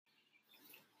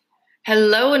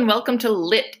Hello and welcome to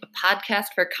Lit, a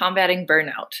podcast for combating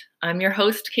burnout. I'm your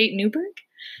host, Kate Newberg,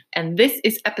 and this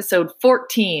is episode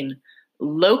 14,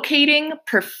 Locating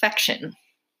Perfection.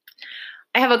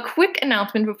 I have a quick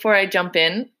announcement before I jump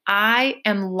in. I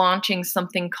am launching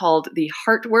something called the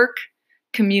Heartwork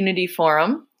Community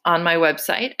Forum on my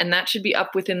website, and that should be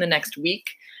up within the next week.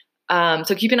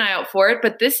 So keep an eye out for it.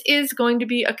 But this is going to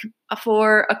be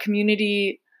for a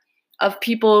community of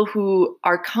people who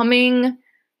are coming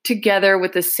together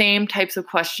with the same types of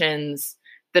questions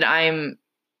that I'm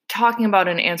talking about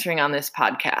and answering on this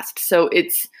podcast. So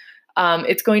it's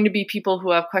going to be people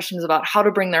who have questions about how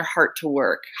to bring their heart to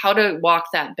work, how to walk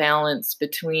that balance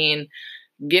between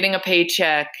getting a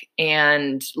paycheck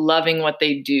and loving what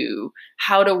they do,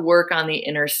 how to work on the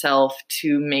inner self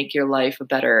to make your life a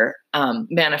better,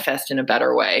 manifest in a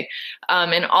better way,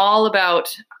 and all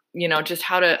about, just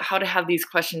how to have these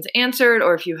questions answered,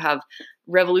 or if you have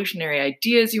revolutionary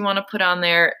ideas you want to put on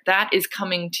there, that is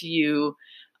coming to you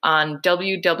on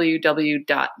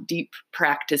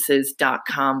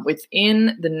www.deeppractices.com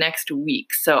within the next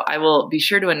week. So I will be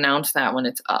sure to announce that when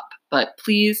it's up. But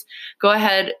please go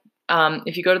ahead.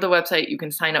 If you go to the website, you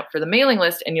can sign up for the mailing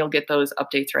list and you'll get those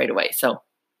updates right away. So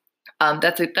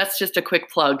that's just a quick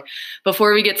plug.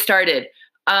 Before we get started,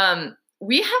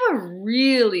 we have a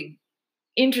really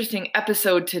interesting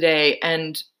episode today,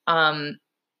 and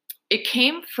it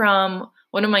came from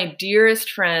one of my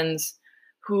dearest friends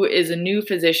who is a new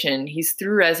physician. He's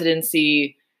through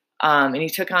residency, and he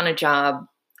took on a job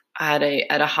at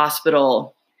a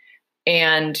hospital,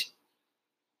 and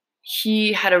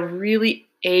he had a really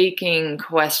aching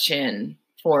question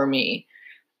for me.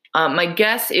 My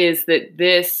guess is that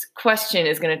this question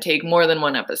is going to take more than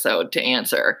one episode to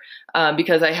answer,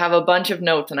 because I have a bunch of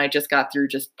notes and I just got through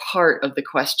just part of the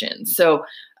question. So,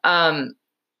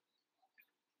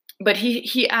 but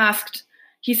he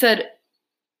said,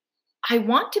 I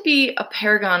want to be a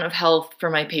paragon of health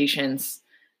for my patients,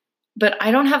 but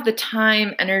I don't have the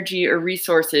time, energy, or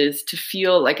resources to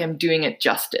feel like I'm doing it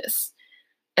justice.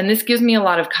 And this gives me a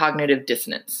lot of cognitive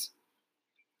dissonance.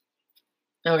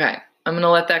 Okay, I'm going to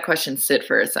let that question sit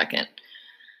for a second.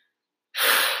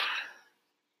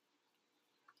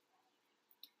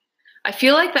 I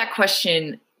feel like that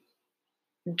question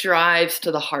drives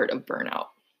to the heart of burnout.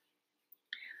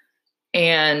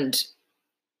 And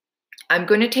I'm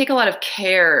going to take a lot of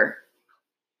care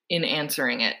in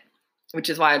answering it, which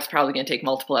is why it's probably going to take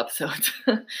multiple episodes.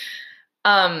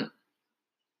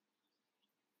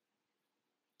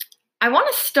 I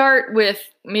want to start with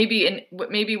maybe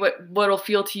what'll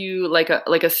feel to you like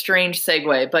a strange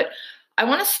segue, but I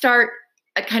want to start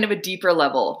at kind of a deeper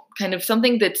level, kind of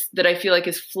something that I feel like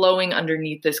is flowing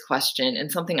underneath this question,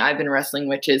 and something I've been wrestling,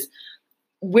 which is,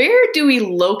 where do we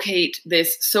locate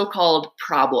this so-called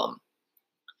problem,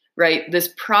 right? This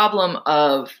problem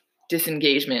of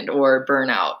disengagement or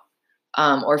burnout,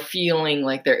 or feeling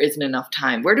like there isn't enough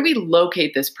time. Where do we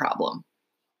locate this problem?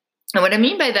 And what I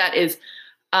mean by that is,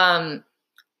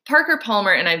 Parker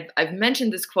Palmer, and I've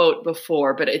mentioned this quote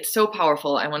before, but it's so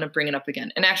powerful, I want to bring it up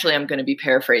again. And actually, I'm going to be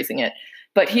paraphrasing it.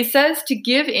 But he says to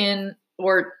give in,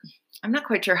 or I'm not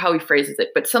quite sure how he phrases it,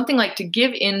 but something like to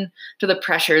give in to the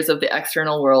pressures of the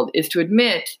external world is to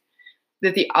admit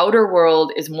that the outer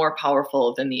world is more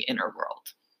powerful than the inner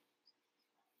world.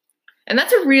 And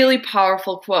that's a really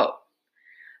powerful quote.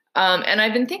 And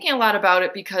I've been thinking a lot about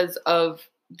it because of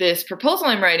this proposal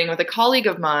I'm writing with a colleague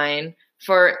of mine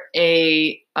for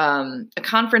a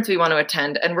conference we want to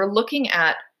attend. And we're looking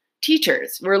at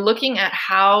teachers. We're looking at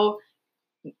how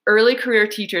early career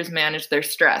teachers manage their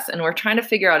stress. And we're trying to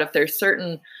figure out if there's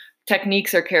certain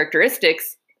techniques or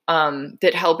characteristics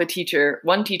that help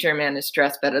one teacher manage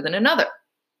stress better than another.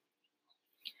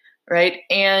 Right.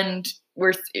 And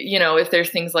if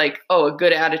there's things like, a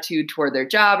good attitude toward their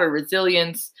job or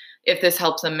resilience, if this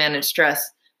helps them manage stress.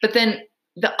 But then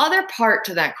the other part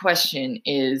to that question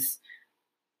is,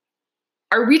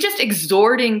 are we just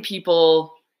exhorting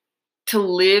people to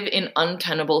live in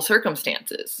untenable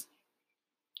circumstances?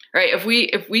 Right?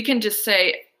 If we can just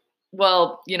say,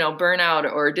 well,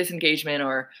 burnout or disengagement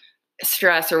or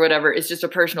stress or whatever is just a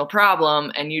personal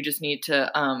problem and you just need to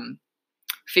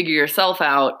figure yourself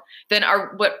out, then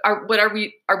are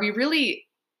we really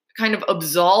kind of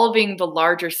absolving the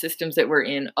larger systems that we're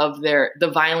in of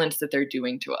the violence that they're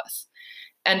doing to us?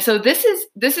 And so this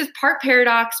is part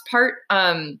paradox, part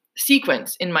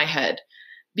sequence in my head,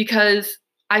 because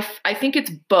I think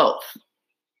it's both.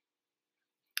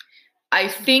 I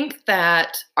think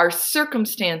that our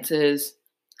circumstances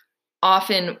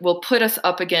often will put us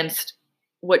up against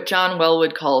what John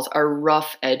Welwood calls our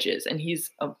rough edges. And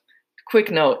he's quick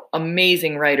note,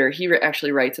 amazing writer. He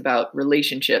actually writes about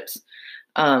relationships.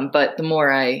 But the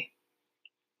more I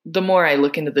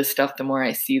look into this stuff, the more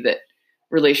I see that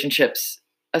relationships,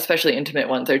 especially intimate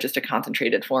ones, are just a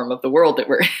concentrated form of the world that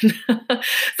we're in.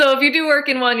 So if you do work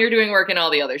in one, you're doing work in all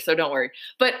the others. So don't worry.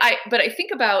 But I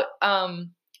think about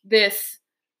this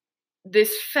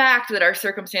fact that our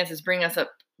circumstances bring us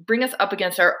up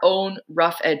against our own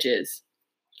rough edges,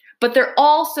 but they're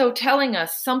also telling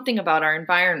us something about our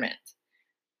environment.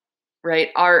 Right?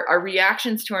 Our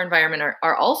reactions to our environment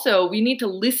are also, we need to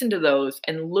listen to those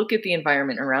and look at the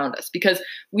environment around us, because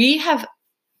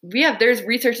there's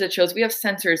research that shows we have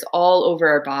sensors all over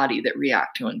our body that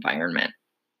react to environment.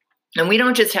 And we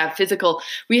don't just have physical,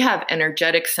 we have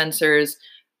energetic sensors,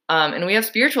 and we have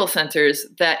spiritual sensors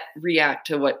that react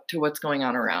to what's going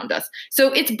on around us.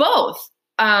 So it's both.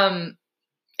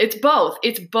 It's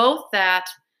both that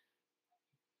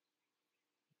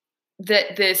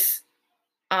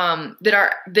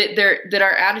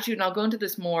our attitude, and I'll go into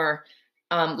this more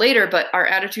later, but our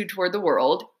attitude toward the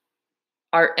world,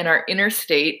 our inner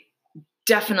state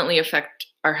definitely affect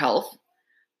our health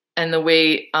and the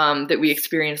way that we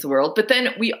experience the world. But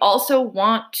then we also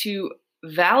want to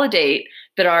validate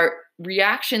that our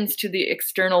reactions to the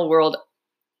external world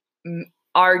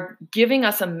are giving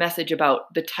us a message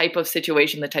about the type of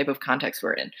situation, the type of context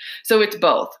we're in. So it's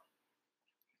both.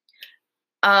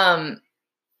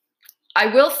 I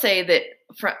will say that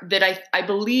I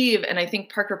believe, and I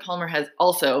think Parker Palmer has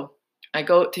also, I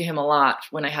go to him a lot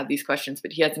when I have these questions,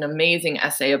 but he has an amazing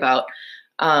essay about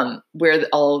where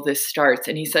all of this starts.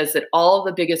 And he says that all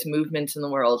the biggest movements in the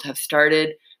world have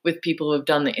started with people who have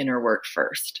done the inner work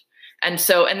first. And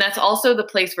that's also the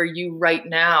place where you right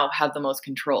now have the most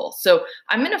control. So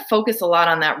I'm going to focus a lot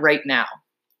on that right now.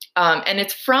 And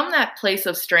it's from that place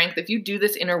of strength. If you do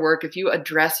this inner work, if you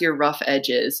address your rough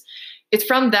edges, it's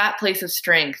from that place of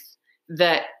strength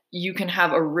that you can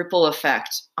have a ripple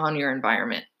effect on your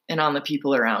environment and on the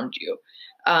people around you.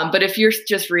 But if you're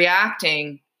just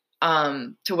reacting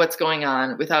to what's going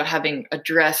on without having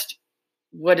addressed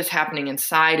what is happening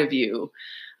inside of you,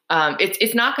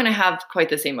 it's not going to have quite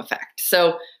the same effect.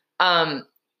 So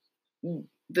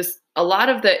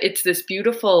it's this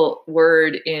beautiful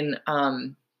word in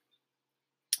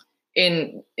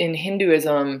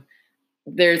Hinduism.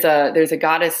 There's a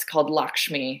goddess called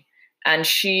Lakshmi, and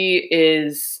she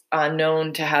is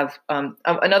known to have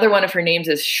another one of her names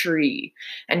is Shri,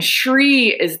 and Shri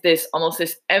is this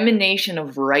emanation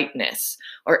of rightness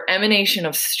or emanation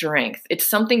of strength. It's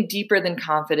something deeper than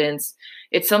confidence.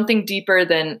 It's something deeper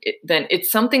than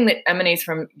it's something that emanates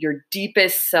from your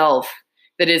deepest self,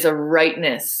 that is a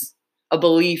rightness, a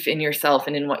belief in yourself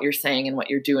and in what you're saying and what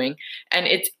you're doing. And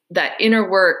it's that inner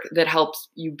work that helps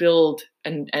you build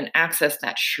and access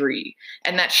that Shri.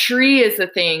 And that Shri is the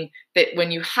thing that when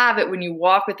you have it, when you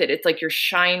walk with it, it's like you're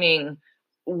shining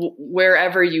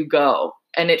wherever you go.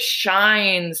 And it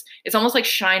shines, it's almost like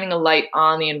shining a light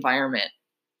on the environment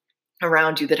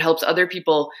around you that helps other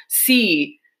people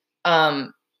see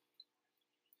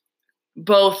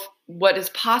both what is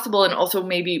possible and also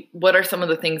maybe what are some of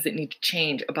the things that need to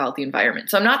change about the environment.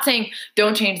 So I'm not saying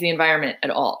don't change the environment at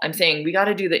all. I'm saying we got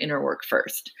to do the inner work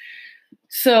first.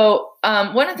 So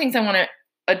one of the things I want to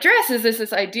address is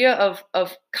this idea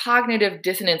of cognitive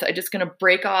dissonance. I'm just going to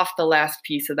break off the last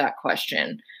piece of that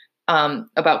question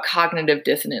about cognitive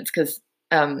dissonance, because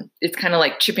it's kind of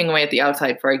like chipping away at the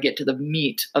outside before I get to the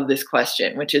meat of this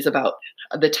question, which is about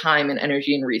the time and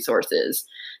energy and resources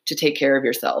to take care of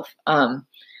yourself.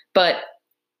 But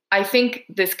I think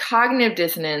this cognitive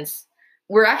dissonance,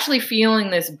 we're actually feeling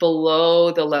this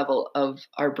below the level of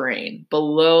our brain,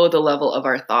 below the level of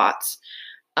our thoughts.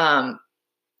 And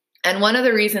one of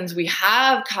the reasons we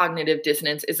have cognitive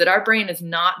dissonance is that our brain is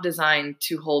not designed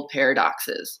to hold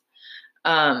paradoxes.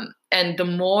 And the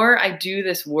more I do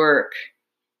this work,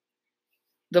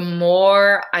 the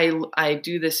more I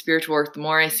do this spiritual work, the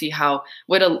more I see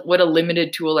what a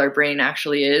limited tool our brain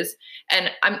actually is. And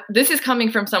this is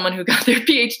coming from someone who got their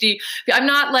PhD. I'm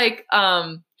not like,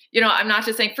 I'm not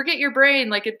just saying, forget your brain.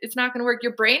 Like it's not going to work.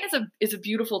 Your brain is a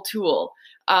beautiful tool,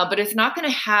 but it's not going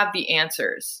to have the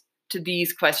answers to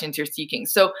these questions you're seeking.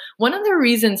 So one of the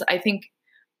reasons I think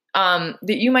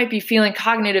that you might be feeling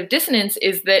cognitive dissonance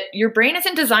is that your brain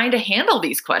isn't designed to handle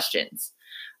these questions.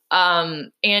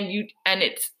 And you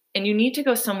need to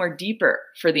go somewhere deeper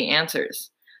for the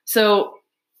answers. So,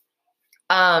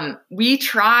 we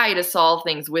try to solve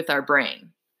things with our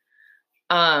brain.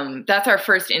 That's our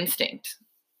first instinct.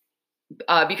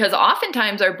 Because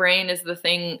oftentimes our brain is the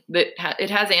thing that it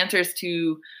has answers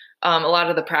to, a lot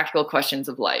of the practical questions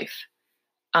of life.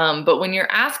 But when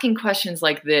you're asking questions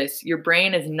like this, your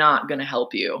brain is not going to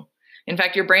help you. In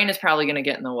fact, your brain is probably going to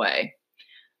get in the way.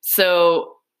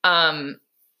 So,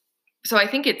 so I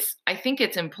think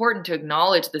it's important to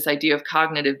acknowledge this idea of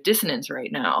cognitive dissonance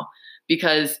right now,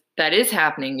 because that is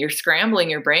happening. You're scrambling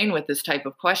your brain with this type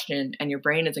of question, and your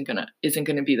brain isn't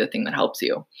gonna be the thing that helps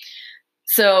you.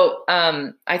 So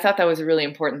I thought that was a really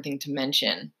important thing to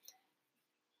mention.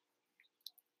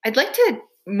 I'd like to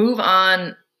move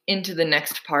on into the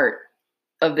next part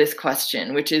of this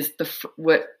question, which is the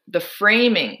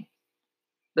framing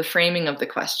of the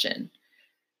question.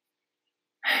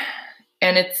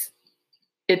 And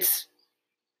it's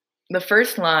the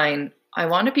first line: I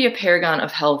want to be a paragon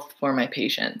of health for my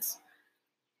patients.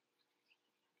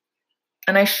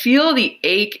 And I feel the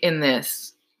ache in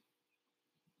this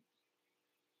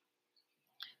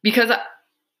because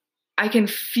I can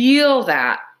feel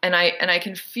that, and I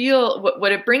can feel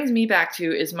what it brings me back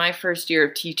to is my first year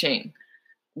of teaching,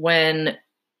 when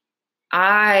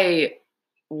I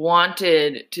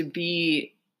wanted to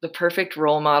be the perfect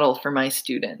role model for my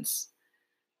students.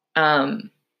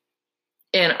 And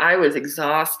I was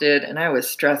exhausted and I was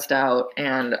stressed out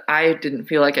and I didn't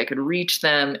feel like I could reach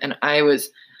them. And I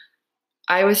was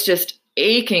just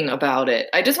aching about it.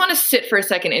 I just want to sit for a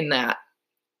second in that,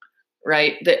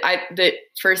 right? That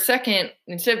for a second,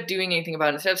 instead of doing anything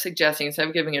about it, instead of suggesting, instead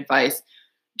of giving advice,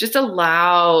 just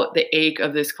allow the ache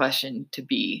of this question to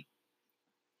be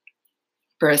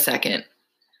for a second.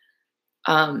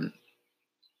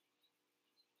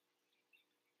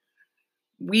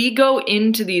 We go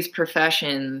into these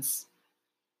professions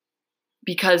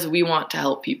because we want to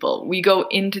help people. We go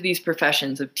into these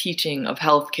professions of teaching, of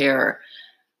healthcare,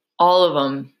 all of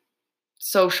them,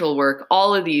 social work,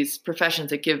 all of these professions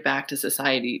that give back to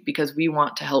society because we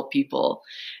want to help people.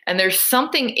 And there's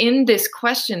something in this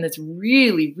question that's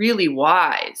really, really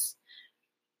wise,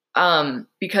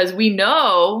 because we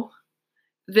know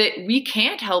that we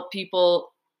can't help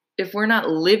people if we're not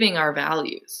living our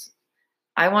values.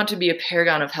 I want to be a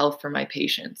paragon of health for my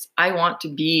patients. I want to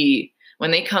be,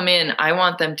 when they come in, I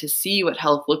want them to see what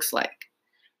health looks like,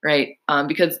 right?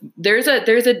 Because there's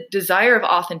a desire of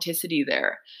authenticity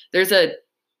there. There's a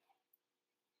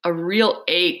real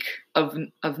ache of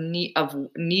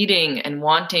needing and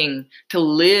wanting to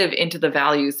live into the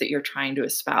values that you're trying to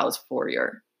espouse for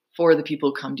the people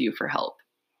who come to you for help.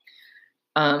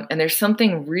 And there's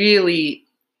something really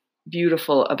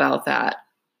beautiful about that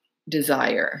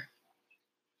desire.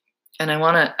 And I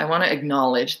want to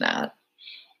acknowledge that.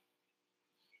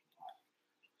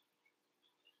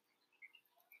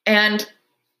 And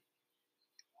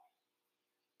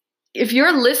if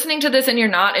you're listening to this and you're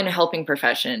not in a helping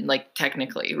profession, like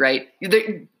technically, right?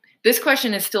 This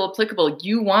question is still applicable.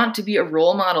 You want to be a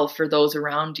role model for those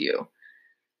around you.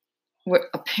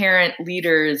 A parent,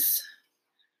 leaders,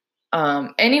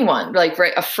 anyone, like,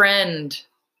 right, a friend.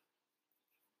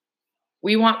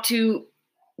 We want to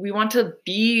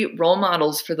be role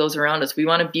models for those around us. We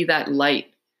want to be that light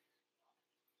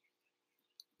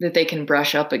that they can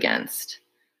brush up against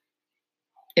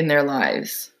in their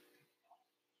lives.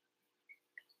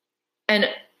 And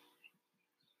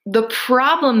the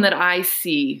problem that I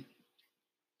see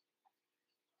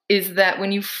is that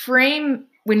when you phrase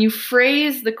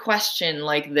the question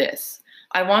like this,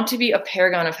 I want to be a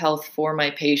paragon of health for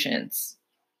my patients,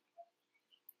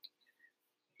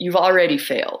 you've already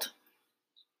failed.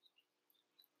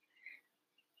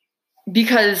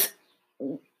 Because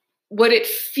what it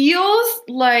feels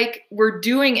like we're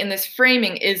doing in this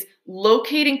framing is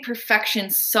locating perfection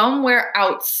somewhere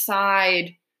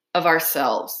outside of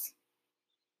ourselves.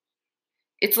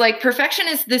 It's like perfection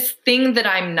is this thing that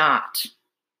I'm not.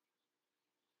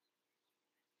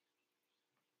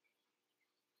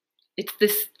 It's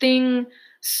this thing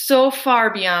so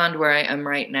far beyond where I am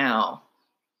right now.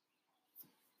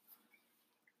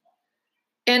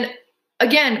 And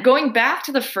again, going back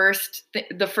to the first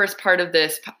part of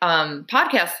this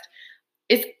podcast,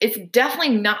 it's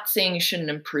definitely not saying you shouldn't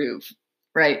improve,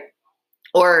 right?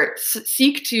 Or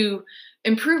seek to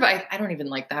improve. I don't even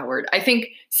like that word. I think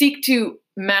seek to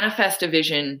manifest a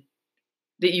vision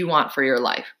that you want for your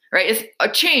life, right? A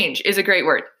change is a great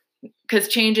word, because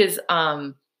change is,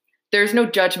 there's no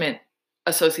judgment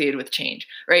associated with change,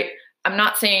 right? I'm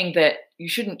not saying that you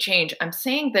shouldn't change. I'm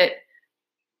saying that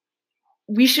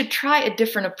we should try a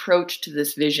different approach to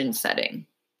this vision setting.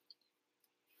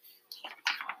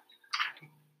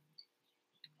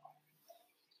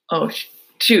 Oh,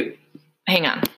 shoot. Hang on.